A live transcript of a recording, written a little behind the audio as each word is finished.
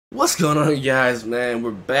What's going on, guys, man?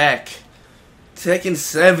 We're back. Tekken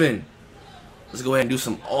 7. Let's go ahead and do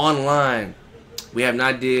some online. We have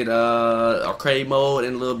not did arcade mode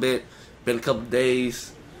in a little bit. Been a couple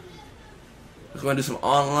days. Let's go ahead and do some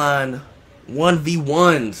online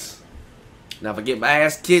 1v1s. Now, if I get my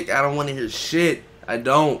ass kicked, I don't want to hear shit. I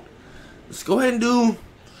don't. Let's go ahead and do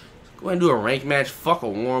a rank match. Fuck a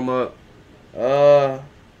warm up. I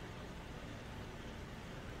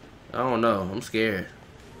don't know. I'm scared.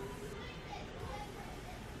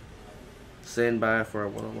 Stand by for a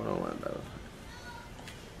one-on-one battle.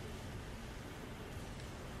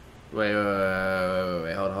 Wait,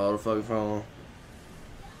 hold the fucking phone.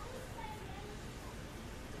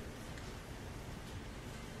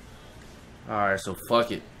 Alright, so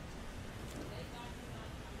fuck it.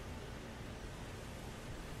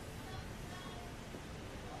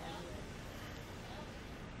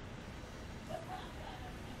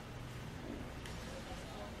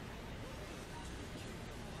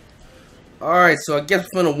 Alright, so I guess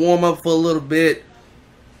I'm gonna warm up for a little bit.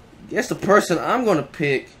 Guess the person I'm gonna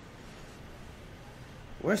pick.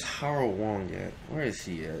 Where's hwoarang at? Where is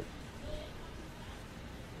he at?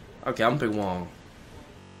 Okay, I'm gonna pick Wong.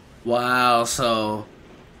 Wow, so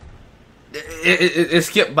it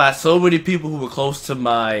skipped by so many people who were close to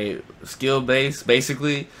my skill base,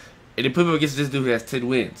 basically. And it put me against this dude who has 10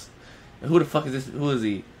 wins. And who the fuck is this? Who is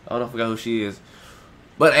he? I forgot who she is.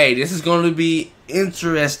 But hey, this is going to be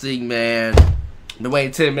interesting, man. The way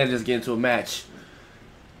in 10 minutes to get into a match.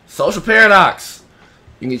 Social Paradox.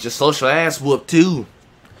 You can get your social ass whooped too.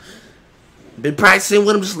 Been practicing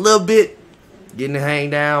with him just a little bit. Getting the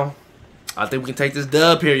hang down. I think we can take this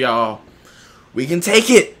dub here, y'all. We can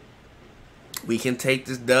take it. We can take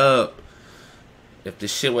this dub. If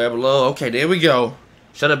this shit will ever low. Okay, there we go.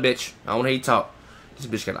 Shut up, bitch. I don't want to hear you talk. This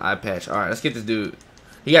bitch got an eye patch. Alright, let's get this dude.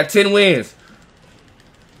 He got 10 wins.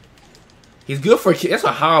 He's good for a kid. That's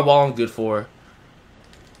what hwoarang's good for.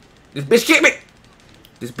 This bitch kicked me.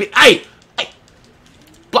 This bitch. Hey!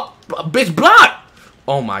 Block. Bitch, block!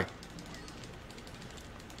 Oh my.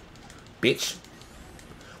 Bitch.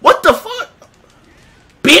 What the fuck?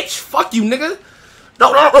 Bitch, fuck you, nigga.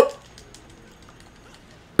 No.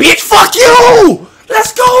 Bitch, fuck you!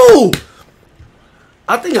 Let's go!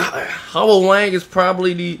 I think hwoarang is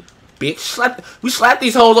probably the bitch. We slapped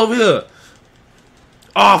these hoes over here.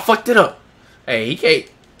 Oh, fucked it up. Hey, he can't.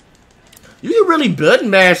 You can really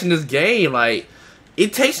button mash in this game. Like,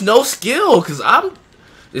 it takes no skill. Cause I'm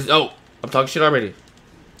talking shit already.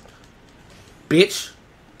 Bitch.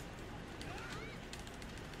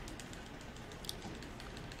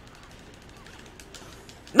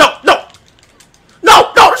 No,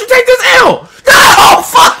 don't you take this L! No,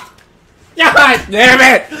 fuck! God damn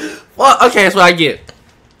it! Well, okay, that's what I get.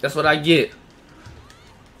 That's what I get.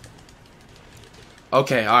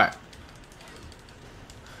 Okay, alright.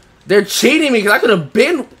 They're cheating me because I could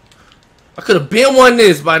have been won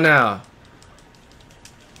this by now.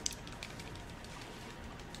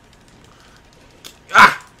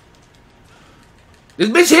 Ah! This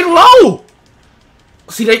bitch hit low!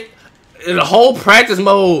 See, in the whole practice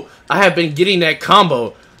mode, I have been getting that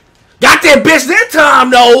combo. Got that bitch that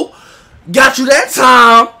time, though! Got you that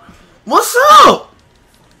time! What's up?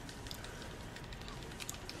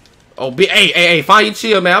 Oh, hey, find your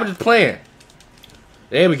chill, man. I'm just playing.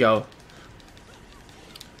 There we go.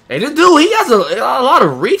 Hey, this dude, he has a lot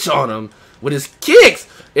of reach on him with his kicks.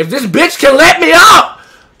 If this bitch can let me up!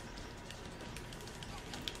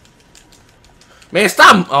 Man,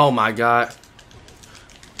 stop. Oh, my God.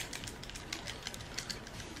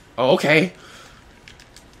 Oh, okay.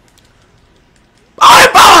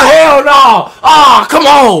 Oh, hell no! Oh, come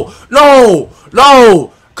on!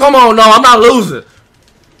 No! Come on, no, I'm not losing.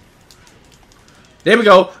 There we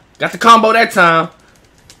go. Got the combo that time.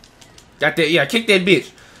 Got that, yeah, kick that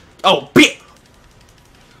bitch. Oh, bitch!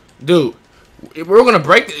 Dude, we're gonna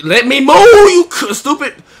break it. Let me move, you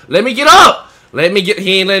stupid! Let me get up! He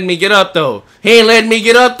ain't letting me get up, though.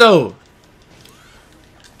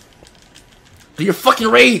 Do your fucking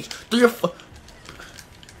rage.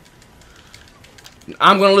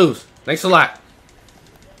 I'm gonna lose. Thanks a lot.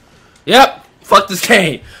 Yep. Fuck this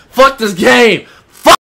game.